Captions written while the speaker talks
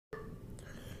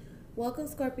Welcome,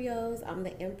 Scorpios. I'm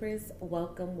the Empress.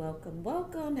 Welcome, welcome,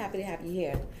 welcome. Happy to have you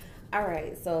here. All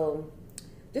right, so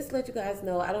just to let you guys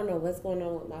know, I don't know what's going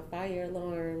on with my fire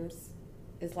alarms.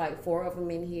 It's like four of them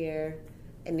in here,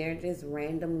 and they're just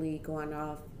randomly going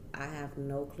off. I have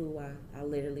no clue why. I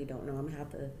literally don't know. I'm gonna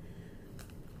have to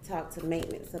talk to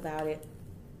maintenance about it.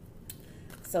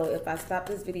 So if I stop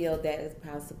this video, that is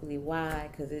possibly why,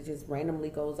 because it just randomly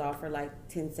goes off for like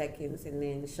 10 seconds and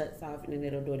then shuts off and then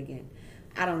it'll do it again.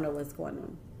 I don't know what's going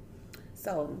on.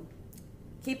 So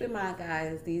keep in mind,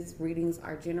 guys, these readings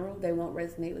are general. They won't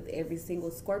resonate with every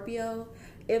single Scorpio.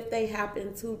 If they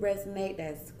happen to resonate,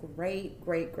 that's great,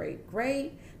 great, great,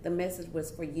 great. The message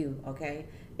was for you, okay?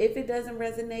 If it doesn't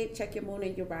resonate, check your moon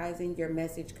and your rising. Your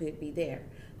message could be there,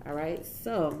 all right?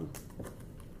 So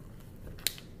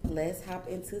let's hop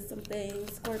into some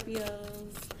things,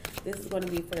 Scorpios. This is going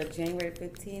to be for January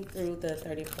 15th through the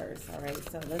 31st, all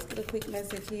right? So let's get a quick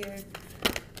message here.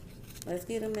 Let's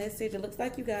get a message. It looks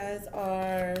like you guys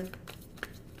are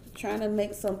trying to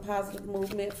make some positive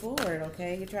movement forward,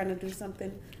 okay? You're trying to do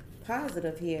something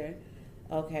positive here,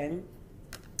 okay?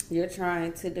 You're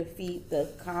trying to defeat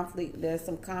the conflict. There's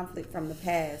some conflict from the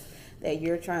past that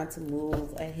you're trying to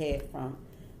move ahead from,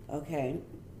 okay?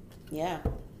 Yeah.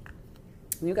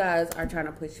 You guys are trying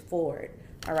to push forward,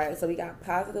 all right? So we got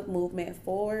positive movement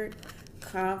forward,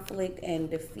 conflict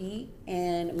and defeat,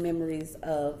 and memories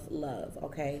of love,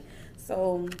 okay?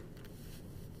 So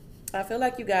I feel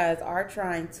like you guys are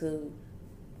trying to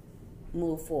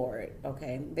move forward,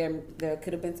 okay? There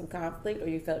could have been some conflict or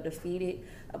you felt defeated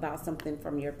about something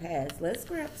from your past. Let's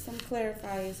grab some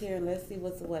clarifiers here and let's see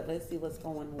what's what. Let's see what's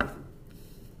going on.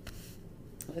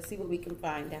 Let's see what we can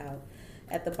find out.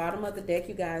 At the bottom of the deck,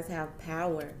 you guys have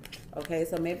power, okay?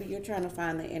 So maybe you're trying to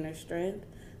find the inner strength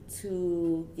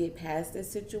to get past this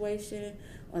situation.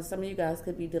 Or some of you guys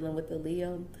could be dealing with the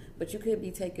Leo, but you could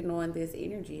be taking on this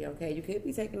energy, okay? You could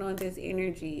be taking on this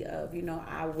energy of, you know,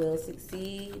 I will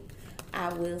succeed,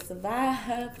 I will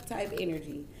survive type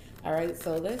energy. All right,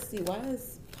 so let's see. Why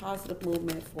is positive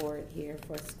movement forward here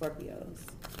for Scorpios?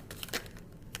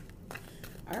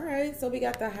 All right, so we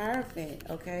got the Hierophant,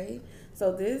 okay?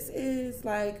 So this is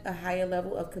like a higher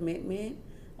level of commitment,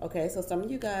 okay? So some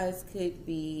of you guys could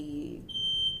be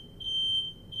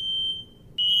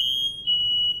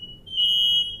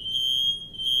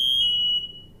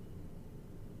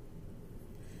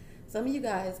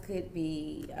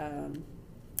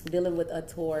dealing with a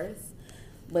Taurus,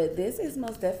 but this is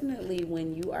most definitely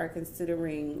when you are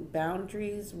considering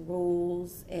boundaries,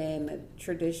 rules, and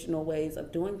traditional ways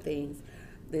of doing things.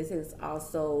 This is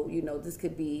also, you know, this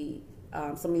could be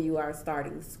some of you are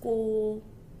starting school,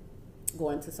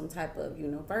 going to some type of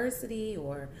university,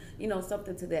 or you know,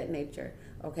 something to that nature,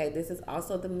 okay? This is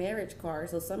also the marriage card,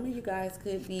 so some of you guys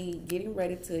could be getting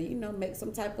ready to, you know, make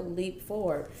some type of leap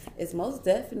forward. It's most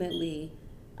definitely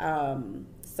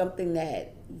something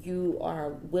that you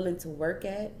are willing to work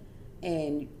at,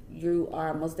 and you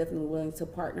are most definitely willing to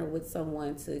partner with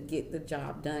someone to get the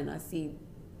job done. I see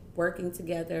working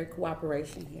together,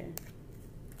 cooperation here.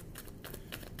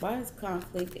 Why is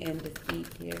conflict and defeat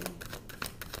here?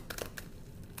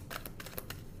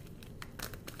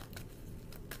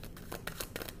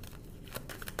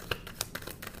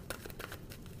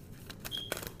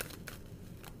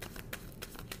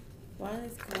 Why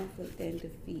is conflict and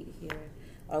defeat here?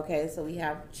 Okay, so we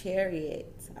have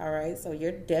Chariot. All right, so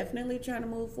you're definitely trying to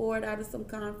move forward out of some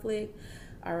conflict.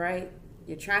 All right,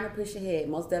 you're trying to push ahead,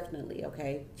 most definitely,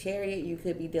 okay? Chariot, you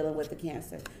could be dealing with the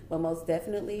Cancer, but most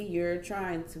definitely you're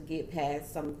trying to get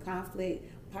past some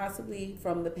conflict, possibly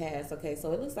from the past, okay?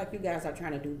 So it looks like you guys are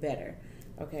trying to do better,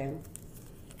 okay?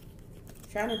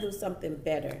 Trying to do something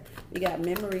better. We got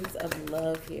memories of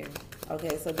love here.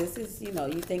 Okay, so this is, you know,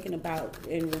 you thinking about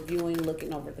and reviewing,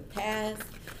 looking over the past.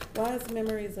 Why is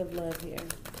memories of love here?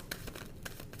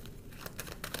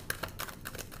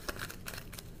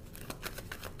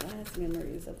 Why is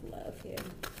memories of love here?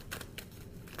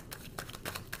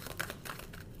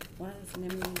 Why is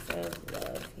memories of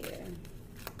love here?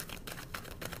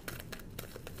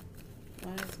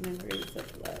 Why is memories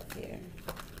of love here?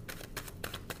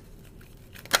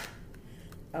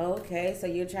 Okay, so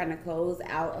you're trying to close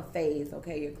out a phase,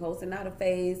 okay? You're closing out a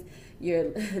phase.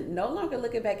 You're no longer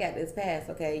looking back at this past,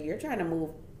 okay? You're trying to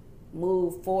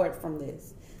move forward from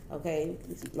this, okay?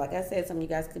 Like I said, some of you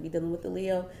guys could be dealing with the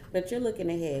Leo, but you're looking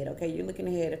ahead, okay? You're looking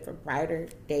ahead for brighter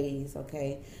days,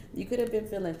 okay? You could have been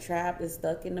feeling trapped and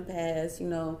stuck in the past, you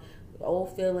know,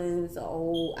 old feelings,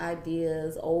 old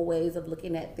ideas, old ways of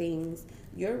looking at things.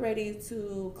 You're ready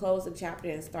to close the chapter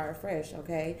and start fresh,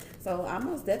 okay? So I'm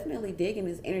most definitely digging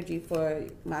this energy for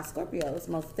my Scorpios,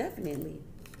 most definitely.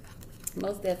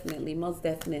 Most definitely, most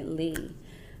definitely.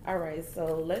 All right, so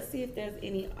let's see if there's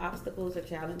any obstacles or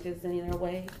challenges in your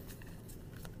way.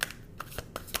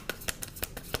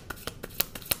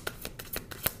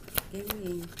 Give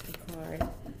me a card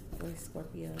for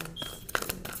Scorpios.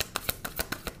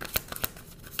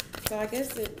 So I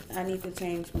guess I need to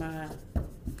change my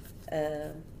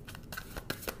uh,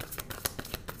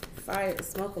 fire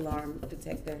smoke alarm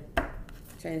detector.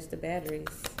 Change the batteries.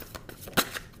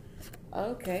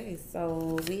 Okay,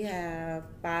 so we have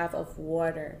 5 of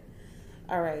water.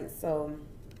 All right, so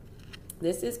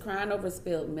this is crying over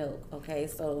spilled milk. Okay,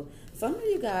 so some of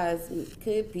you guys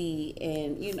could be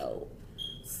in,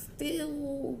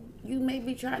 still you may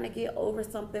be trying to get over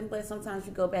something, but sometimes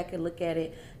you go back and look at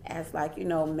it as like,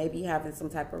 maybe having some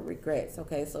type of regrets.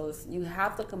 Okay, so you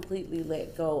have to completely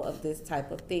let go of this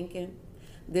type of thinking,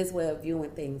 this way of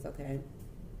viewing things. Okay,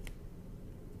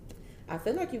 I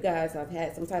feel like you guys have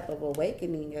had some type of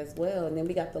awakening as well. And then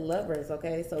we got the lovers,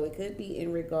 okay? So it could be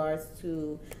in regards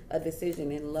to a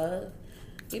decision in love.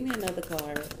 Give me another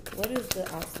card. What is the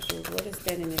obstacles? What is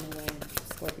standing in the way,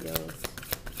 Scorpios?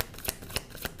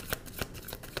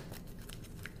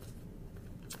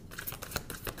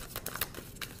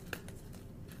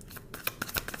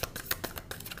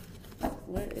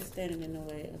 What is standing in the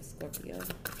way of Scorpio?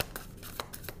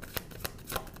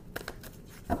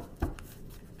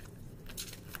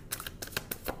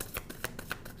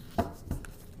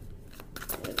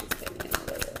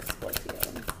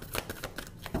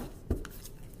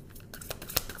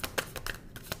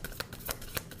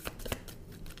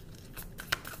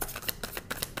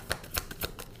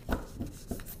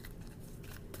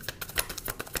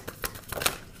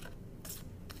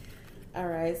 All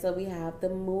right, so we have the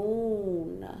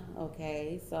moon.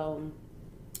 Okay, so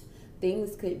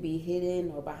things could be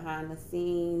hidden or behind the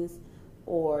scenes,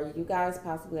 or you guys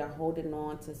possibly are holding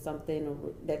on to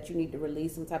something that you need to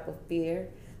release, some type of fear,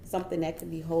 something that could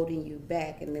be holding you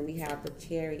back. And then we have the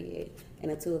Chariot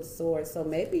and the Two of Swords. So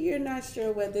maybe you're not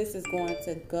sure where this is going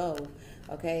to go.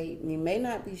 Okay, you may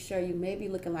not be sure. You may be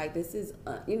looking like this is,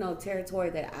 territory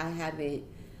that I haven't,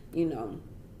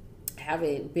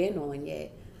 haven't been on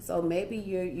yet. So maybe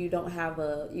you don't have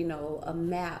a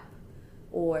map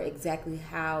or exactly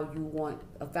how you want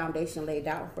a foundation laid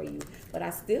out for you. But I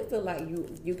still feel like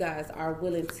you guys are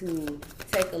willing to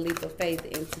take a leap of faith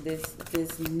into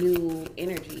this new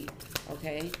energy.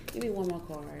 Okay? Give me one more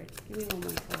card. Give me one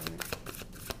more card.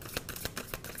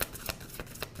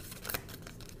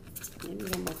 Give me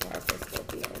one more card for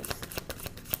Scorpios.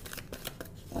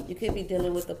 You could be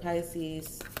dealing with the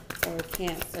Pisces or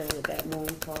Cancer with that moon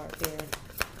card there.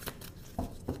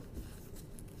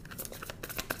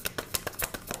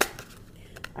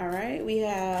 All right, we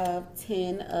have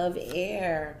 10 of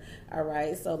air. All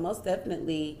right, so most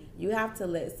definitely you have to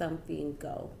let something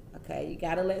go. Okay, you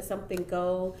got to let something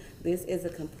go. This is a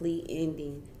complete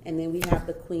ending. And then we have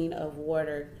the Queen of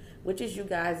Water, which is you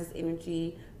guys'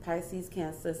 energy, Pisces,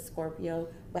 Cancer, Scorpio.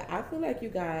 But I feel like you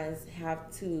guys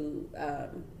have to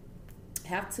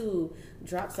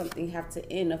drop something, have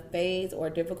to end a phase, or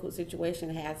a difficult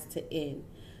situation has to end.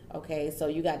 Okay, so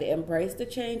you got to embrace the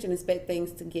change and expect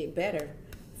things to get better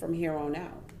from here on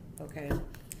out. Okay.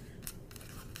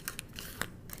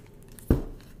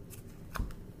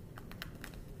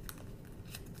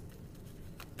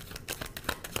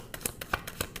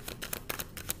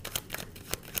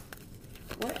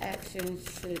 What action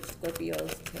should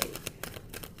Scorpios take?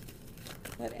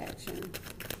 What action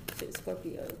should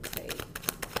Scorpios take?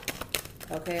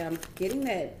 Okay, I'm getting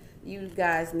that you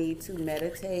guys need to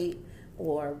meditate,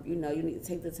 or you need to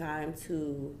take the time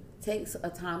to take a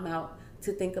time out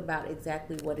to think about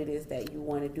exactly what it is that you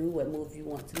want to do, what move you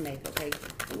want to make. Okay,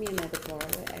 give me another card.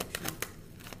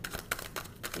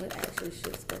 What action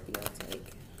should Scorpio take?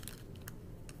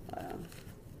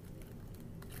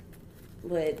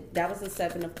 But that was the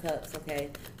 7 of Cups. Okay,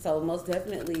 so most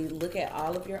definitely look at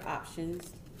all of your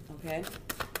options. Okay,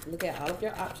 look at all of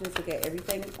your options. Look at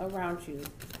everything around you.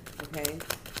 Okay.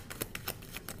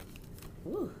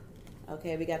 Ooh.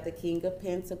 Okay, we got the King of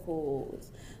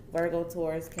Pentacles, Virgo,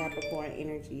 Taurus, Capricorn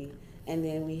energy. And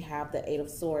then we have the 8 of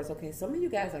Swords. Okay, some of you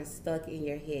guys are stuck in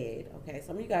your head. Okay,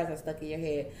 some of you guys are stuck in your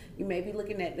head. You may be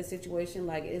looking at the situation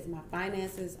like, is my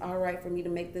finances all right for me to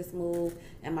make this move?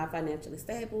 Am I financially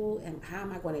stable? And how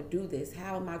am I going to do this?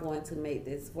 How am I going to make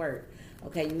this work?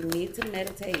 Okay, you need to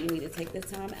meditate. You need to take this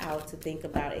time out to think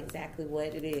about exactly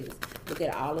what it is. Look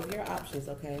at all of your options,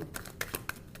 okay?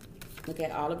 Look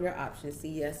at all of your options. See,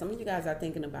 yeah, some of you guys are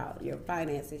thinking about your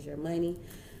finances, your money.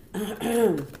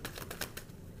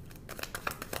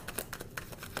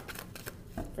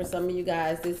 For some of you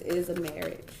guys, this is a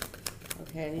marriage,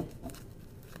 okay?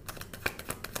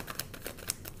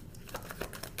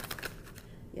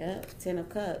 Yep, 10 of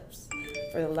Cups.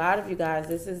 For a lot of you guys,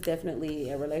 this is definitely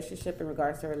a relationship in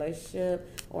regards to a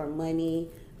relationship or money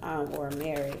or a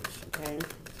marriage, okay?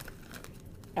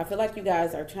 I feel like you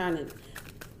guys are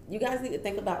you guys need to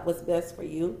think about what's best for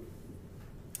you.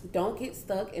 Don't get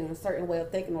stuck in a certain way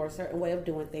of thinking or a certain way of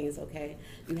doing things, okay?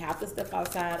 You have to step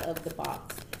outside of the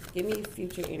box. Give me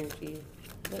future energy.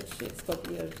 What should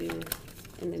Scorpio do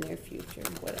in the near future?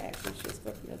 What action should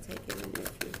Scorpio take in the near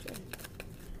future?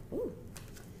 Ooh.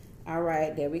 All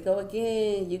right, there we go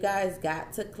again. You guys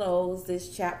got to close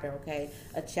this chapter, okay?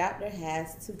 A chapter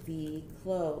has to be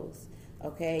closed,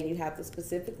 okay? You have to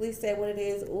specifically say what it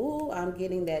is. Ooh, I'm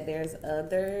getting that there's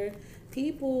other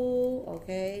people,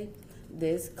 okay?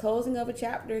 This closing of a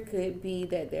chapter could be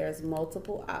that there's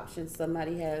multiple options.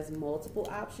 Somebody has multiple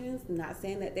options. I'm not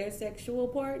saying that they're sexual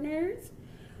partners,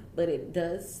 but it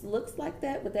does looks like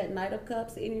that with that Knight of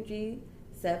Cups energy,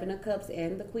 Seven of Cups,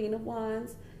 and the Queen of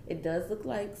Wands. It does look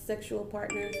like sexual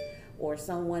partners, or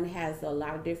someone has a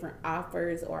lot of different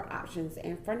offers or options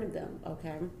in front of them,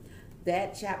 okay?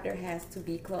 That chapter has to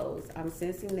be closed. I'm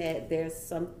sensing that there's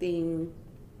something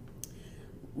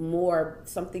more,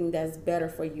 something that's better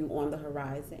for you on the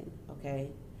horizon,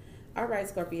 okay? All right,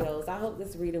 Scorpios, I hope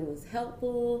this reading was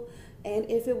helpful. And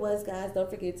if it was, guys, don't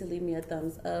forget to leave me a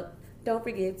thumbs up. Don't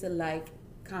forget to like,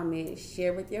 comment,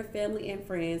 share with your family and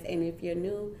friends. And if you're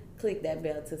new, click that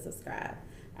bell to subscribe.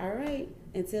 All right,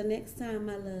 until next time,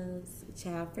 my loves.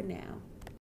 Ciao for now.